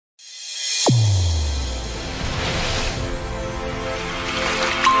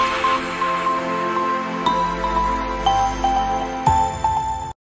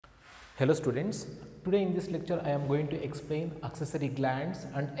Hello students, today in this lecture I am going to explain accessory glands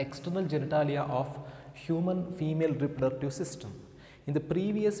and external genitalia of human female reproductive system. In the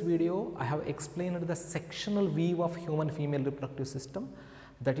previous video I have explained the sectional view of human female reproductive system,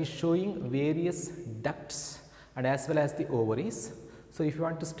 that is showing various ducts and as well as the ovaries. So if you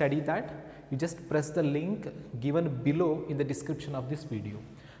want to study that, you just press the link given below in the description of this video.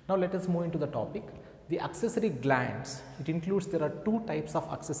 Now let us move into the topic. The accessory glands, it includes, there are two types of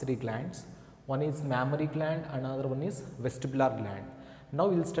accessory glands. One is mammary gland, another one is vestibular gland. Now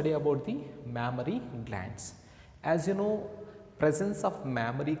we will study about the mammary glands. As you know, presence of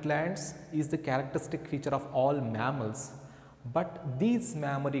mammary glands is the characteristic feature of all mammals, but these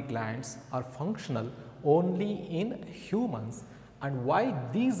mammary glands are functional only in humans. And why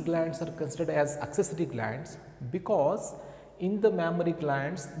these glands are considered as accessory glands? Because in the mammary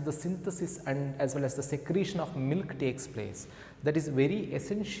glands, the synthesis and as well as the secretion of milk takes place. That is very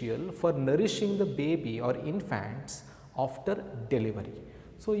essential for nourishing the baby or infants after delivery.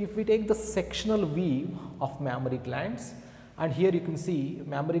 So if we take the sectional view of mammary glands, and here you can see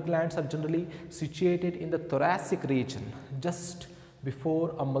mammary glands are generally situated in the thoracic region, just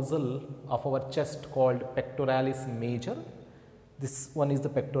before a muscle of our chest called pectoralis major. This one is the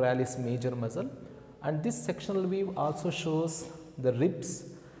pectoralis major muscle. And this sectional view also shows the ribs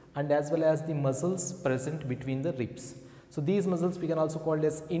and as well as the muscles present between the ribs. So these muscles we can also call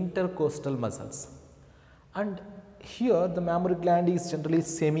as intercostal muscles. And here the mammary gland is generally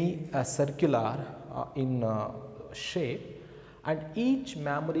semi-circular in shape, and each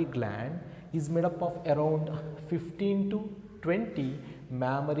mammary gland is made up of around 15 to 20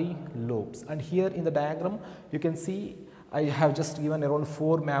 mammary lobes. And here in the diagram you can see I have just given around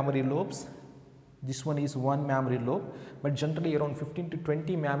 4 mammary lobes. This one is one mammary lobe, but generally around 15 to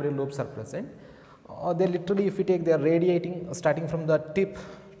 20 mammary lobes are present. They literally, if you take, they are radiating starting from the tip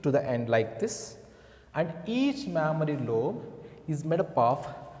to the end like this. And each mammary lobe is made up of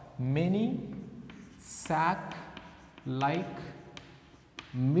many sac-like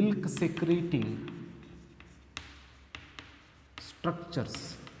milk secreting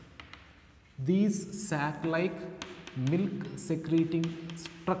structures. These sac-like milk secreting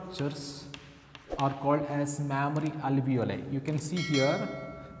structures are called as mammary alveoli. You can see here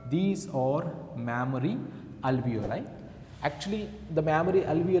these are mammary alveoli. Actually the mammary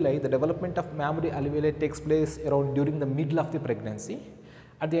alveoli, the development of mammary alveoli takes place around during the middle of the pregnancy.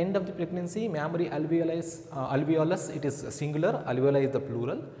 At the end of the pregnancy, mammary alveolus, it is singular, alveoli is the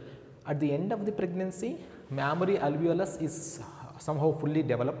plural. At the end of the pregnancy, mammary alveolus is somehow fully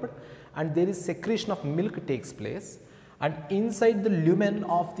developed and there is secretion of milk takes place. And inside the lumen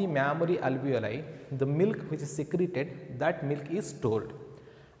of the mammary alveoli, the milk which is secreted, that milk is stored.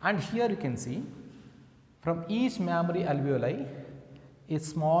 And here you can see from each mammary alveoli, a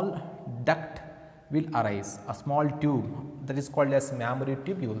small duct will arise, a small tube, that is called as mammary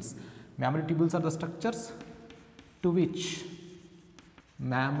tubules. Mammary tubules are the structures to which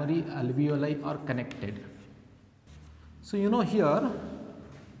mammary alveoli are connected. So you know here,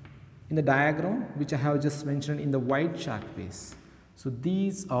 in the diagram which I have just mentioned in the white chart piece. So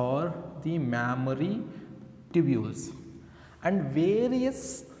these are the mammary tubules, and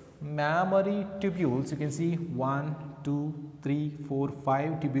various mammary tubules, you can see 1, 2, 3, 4,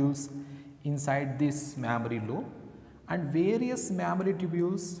 5 tubules inside this mammary lobe, and various mammary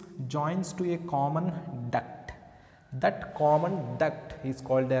tubules joins to a common duct. That common duct is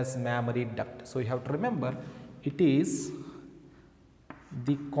called as mammary duct. So you have to remember, it is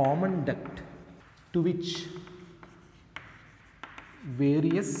the common duct to which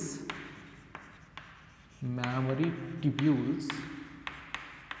various mammary tubules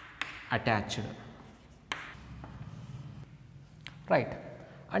attached. Right,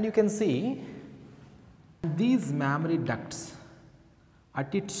 and you can see these mammary ducts,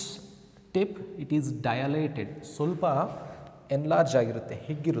 at its tip it is dilated, solpa enlarge agirutte,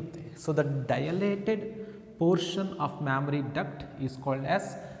 higgirutte. So the dilated portion of mammary duct is called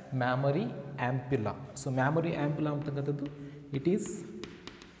as mammary ampulla. So mammary ampulla antagadu, it is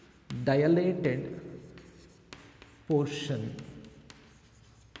dilated portion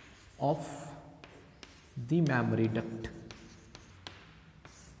of the mammary duct.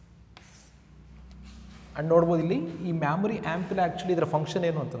 And ನೋಡಬಹುದು ಇಲ್ಲಿ ಈ mammary ampulla actually ಇದರ function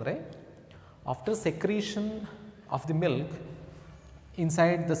ಏನು ಅಂತಂದ್ರೆ, after secretion of the milk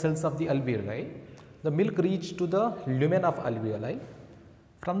inside the cells of the alveoli, the milk reaches to the lumen of alveoli.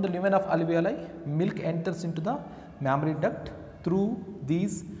 From the lumen of alveoli, milk enters into the mammary duct through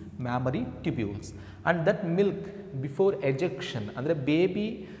these mammary tubules, and that milk before ejection, andre baby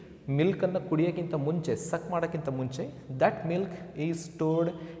milk ಅನ್ನು ಕುಡಿಯೋಕ್ಕಿಂತ ಮುಂಚೆ ಸಕ್ ಮಾಡೋಕ್ಕಿಂತ ಮುಂಚೆ that milk is stored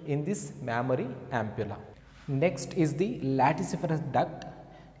in this mammary ampulla. Next is the latissiferous duct.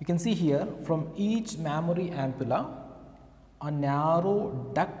 You can see here from each mammary ampulla a narrow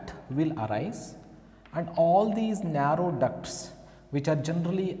duct will arise, and all these narrow ducts which are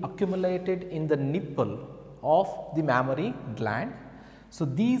generally accumulated in the nipple of the mammary gland. So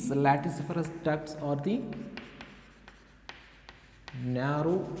these latissiferous ducts are the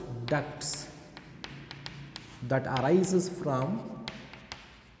narrow ducts that arises from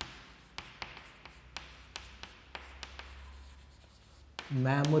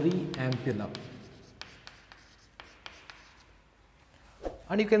mammary ampulla.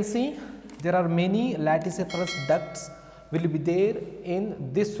 And you can see there are many latissiferous ducts will be there in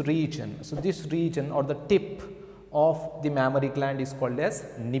this region. So this region or the tip of the mammary gland is called as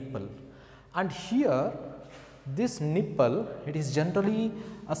nipple, and here this nipple, it is generally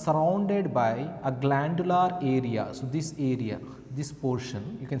surrounded by a glandular area. So this area, this portion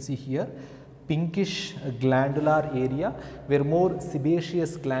you can see here, pinkish glandular area where more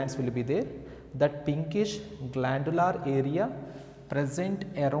sebaceous glands will be there. That pinkish glandular area present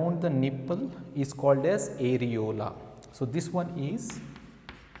around the nipple is called as areola. So this one is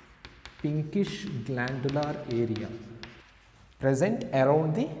pinkish glandular area present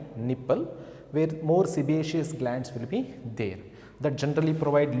around the nipple where more sebaceous glands will be there, that generally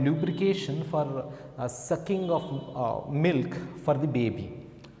provide lubrication for sucking of milk for the baby,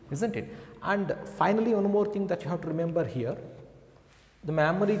 isn't it? And finally, one more thing that you have to remember here, the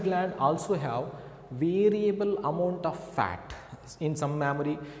mammary gland also have variable amount of fat. In some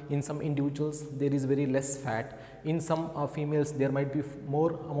mammary, in some individuals there is very less fat, in some females there might be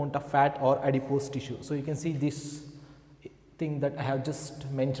more amount of fat or adipose tissue. So you can see this thing that I have just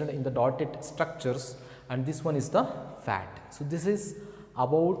mentioned in the dotted structures, and this one is the fat. So this is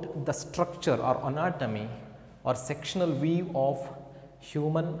about the structure or anatomy or sectional view of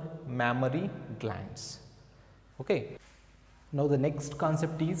human mammary glands. Okay. Now the next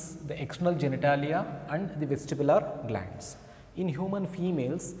concept is the external genitalia and the vestibular glands. In human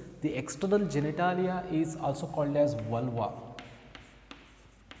females, the external genitalia is also called as vulva.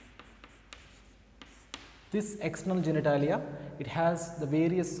 This external genitalia, it has the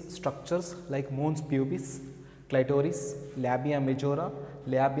various structures like mons pubis, clitoris, labia majora,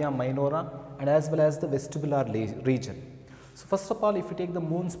 labia minora, and as well as the vestibular region. So first of all, if you take the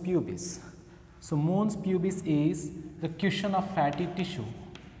mons pubis, so mons pubis is the cushion of fatty tissue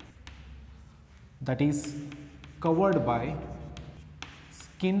that is covered by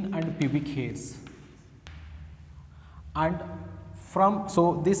skin and pubic hairs, and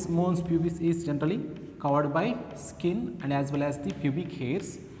so this mons pubis is generally covered by skin and as well as the pubic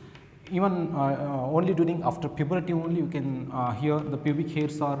hairs. Even only during after puberty only you can hear the pubic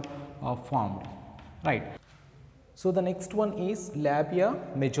hairs are formed, right? So the next one is labia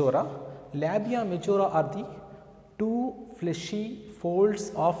majora. Labia majora are the two fleshy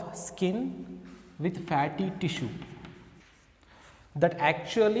folds of skin with fatty tissue that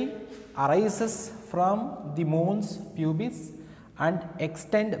actually arises from the mons pubis and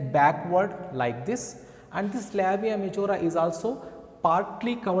extend backward like this, and this labia majora is also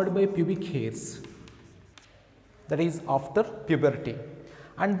partly covered by pubic hairs, that is after puberty.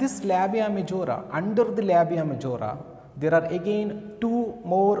 And this labia majora, under the labia majora there are again two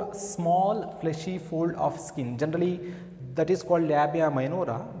more small fleshy fold of skin, generally that is called labia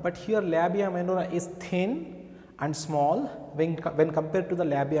minora, but here labia minora is thin and small when compared to the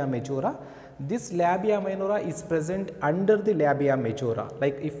labia majora. This labia minora is present under the labia majora,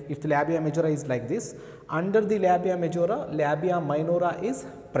 like if the labia majora is like this, under the labia majora, labia minora is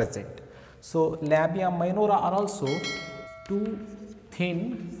present. So labia minora are also two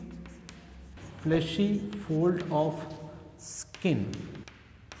thin fleshy fold of skin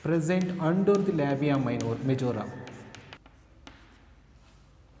present under the labia majora,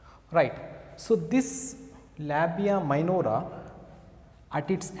 right? So this labia minora at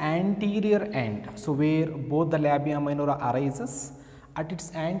its anterior end, so where both the labia minora arises, at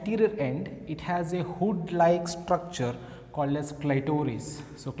its anterior end it has a hood like structure called as clitoris.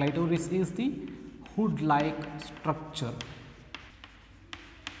 So clitoris is the hood like structure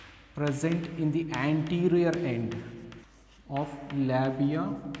present in the anterior end of labia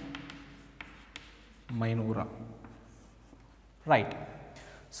minora, right?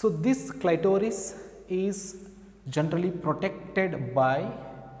 So this clitoris is generally protected by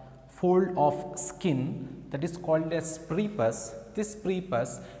fold of skin that is called as prepuce. This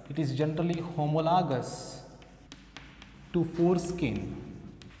prepuce, it is generally homologous to foreskin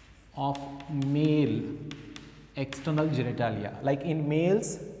of male external genitalia. Like in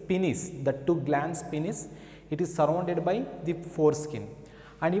males, penis, the two glands penis, it is surrounded by the foreskin.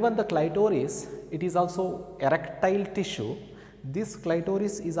 And even the clitoris, it is also erectile tissue. This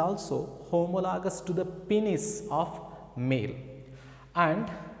clitoris is also homologous to the penis of male. And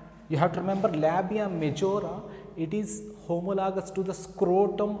you have to remember labia majora, it is homologous to the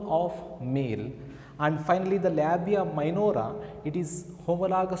scrotum of male. And finally the labia minora, it is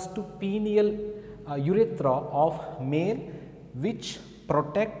homologous to pineal urethra of male, which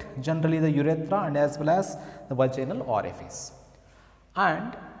protect generally the urethra and as well as the vaginal orifice. And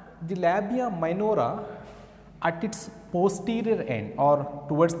the labia minora at its posterior end or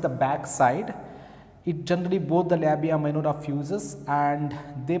towards the back side, it generally both the labia minora fuses and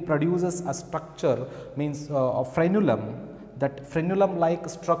they produces a structure, means a frenulum. That frenulum like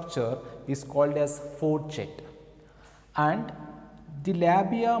structure is called as fourchette. And the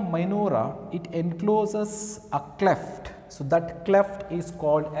labia minora, it encloses a cleft. So that cleft is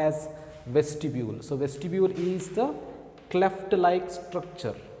called as vestibule. So vestibule is the cleft like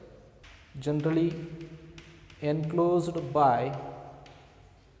structure generally enclosed by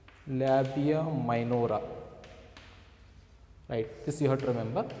labia minora, right? This you have to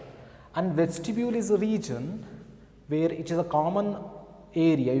remember. And vestibule is a region where it is a common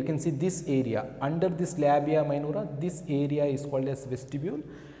area. You can see this area under this labia minora, this area is called as vestibule.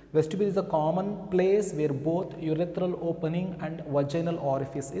 Vestibule is a common place where both urethral opening and vaginal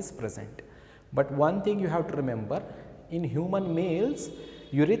orifice is present. But one thing you have to remember, in human males,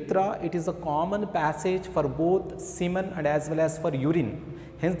 urethra, it is a common passage for both semen and as well as for urine.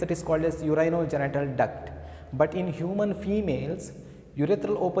 Hence that is called as urinogenital duct. But in human females,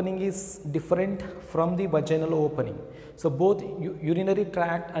 urethral opening is different from the vaginal opening. So both urinary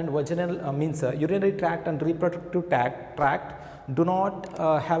tract and vaginal urinary tract and reproductive tract do not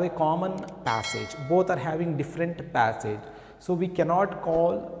have a common passage. Both are having different passage. So we cannot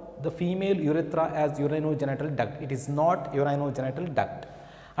call the female urethra as urinogenital duct. It is not urinogenital duct.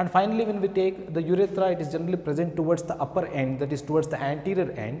 And finally, when we take the urethra, it is generally present towards the upper end, that is towards the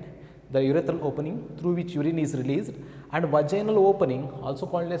anterior end, the urethral opening through which urine is released, and vaginal opening, also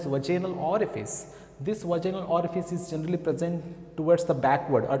called as vaginal orifice. This vaginal orifice is generally present towards the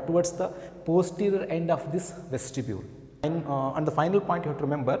backward or towards the posterior end of this vestibule. And the final point you have to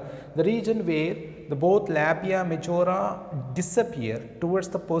remember, the region where the both labia majora disappear towards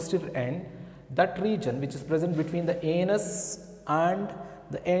the posterior end, that region which is present between the anus and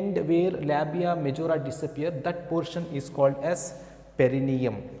the end where labia majora disappear, that portion is called as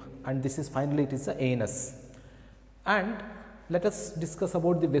perineum, and this is finally it is the anus. And let us discuss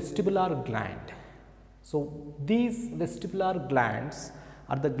about the vestibular gland. So these vestibular glands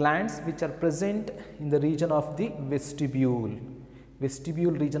are the glands which are present in the region of the vestibule.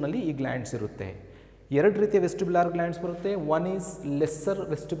 Vestibule regionally ಈ glands ಇರುತ್ತೆ. ಎರಡು ರೀತಿಯ vestibular glands ಬರುತ್ತೆ. One is lesser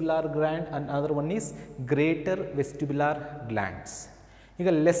vestibular gland and another one is greater vestibular glands. ಈಗ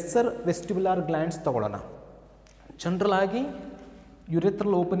lesser vestibular glands ತಗೊಳ್ಳೋಣ. General ಆಗಿ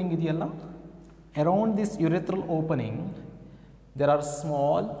urethral opening ಇದೆಯಲ್ಲ, around this urethral opening there are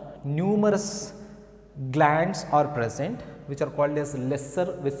small numerous glands are present which are called as lesser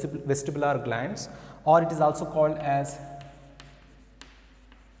vestibular glands, or it is also called as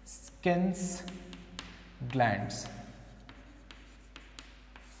Sken's glands.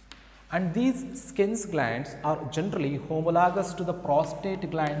 And these Sken's glands are generally homologous to the prostate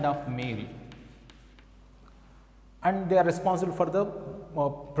gland of male, and they are responsible for the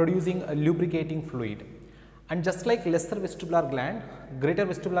producing a lubricating fluid. And just like lesser vestibular gland, greater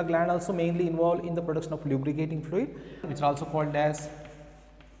vestibular gland also mainly involved in the production of lubricating fluid, which are also called as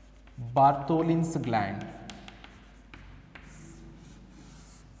Bartholin's gland.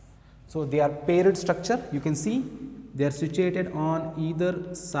 So they are paired structure. You can see they are situated on either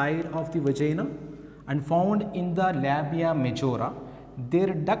side of the vagina and found in the labia majora. Their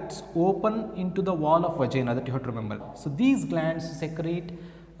ducts open into the wall of vagina, that you have to remember. So these glands secrete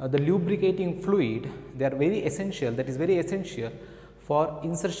the lubricating fluid. They are very essential, that is very essential for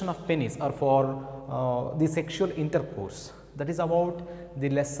insertion of penis or for the sexual intercourse. That is about the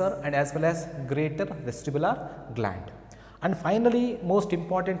lesser and as well as greater vestibular gland. And finally, most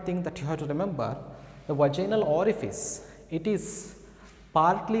important thing that you have to remember, the vaginal orifice, it is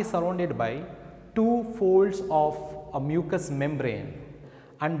partly surrounded by two folds of a mucous membrane,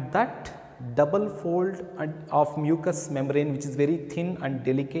 and that double fold of mucous membrane, which is very thin and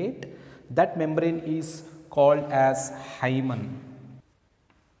delicate, that membrane is called as hymen.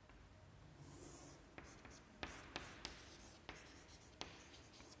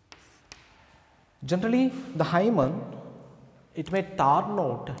 Generally, the hymen, it may turn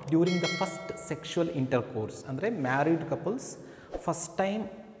out during the first sexual intercourse. Andre married couples first time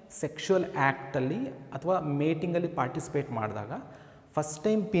sexual ಆ್ಯಕ್ಟಲ್ಲಿ ಅಥವಾ ಮೇಟಿಂಗಲ್ಲಿ participate ಮಾಡಿದಾಗ first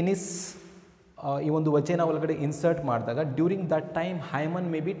time ಪಿನಿಸ್ ಈ ಒಂದು ವಜೇನ ಒಳಗಡೆ insert ಮಾಡಿದಾಗ during that time hymen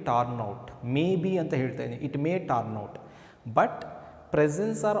may be torn out, may be ಅಂತ ಹೇಳ್ತಾ ಇದ್ದೀನಿ, it may torn out, but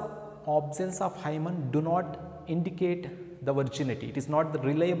presence R absence of hymen do not indicate the virginity. It is not the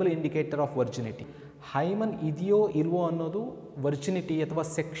reliable indicator of virginity. Hymen ಇದೆಯೋ ಇಲ್ವೋ ಅನ್ನೋದು virginity ಅಥವಾ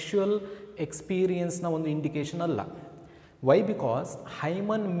sexual ಎಕ್ಸ್ಪೀರಿಯನ್ಸ್ನ ಒಂದು indication ಅಲ್ಲ. Y? Because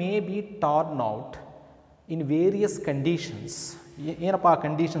hymen may be torn out in various conditions. ಏನಪ್ಪ ಆ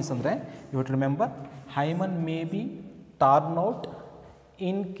conditions ಅಂದರೆ, you have to remember, hymen may be torn out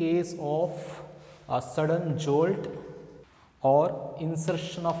in case of a sudden jolt or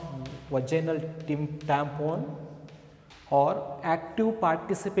insertion of vaginal tampon or active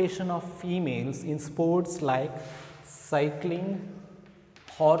participation of females in sports like cycling,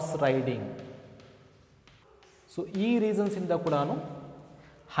 horse riding. So ee reasons inda kudanu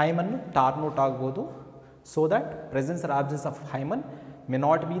hymen turn out agbodu, so that presence or absence of hymen may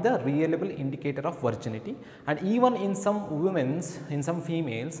not be the reliable indicator of virginity. And even in some women's, in some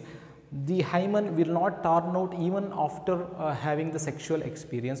females, the hymen will not turn out even after having the sexual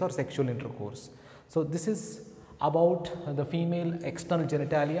experience or sexual intercourse. So this is about the female external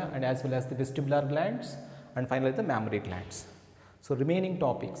genitalia and as well as the vestibular glands and finally the mammary glands. So remaining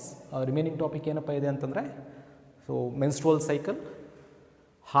topics, remaining topic ಏನಪ್ಪ ಇದೆ ಅಂತಂದರೆ, so menstrual cycle,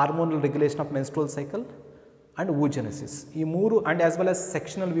 hormonal regulation of menstrual cycle and oogenesis, ಈ ಮೂರು and as well as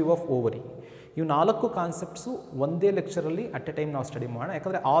sectional view of ovary. ಇವು 4 concepts ಒಂದೇ ಲೆಕ್ಚರಲ್ಲಿ at A time ನಾವು study ಮಾಡೋಣ.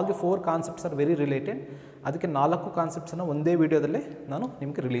 ಯಾಕಂದರೆ all the 4 concepts are very related. ಅದಕ್ಕೆ 4 ಕಾನ್ಸೆಪ್ಟ್ಸನ್ನು ಒಂದೇ ವಿಡಿಯೋದಲ್ಲೇ ನಾನು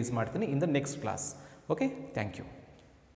ನಿಮಗೆ ರಿಲೀಸ್ ಮಾಡ್ತೀನಿ in the next class. Okay, thank you.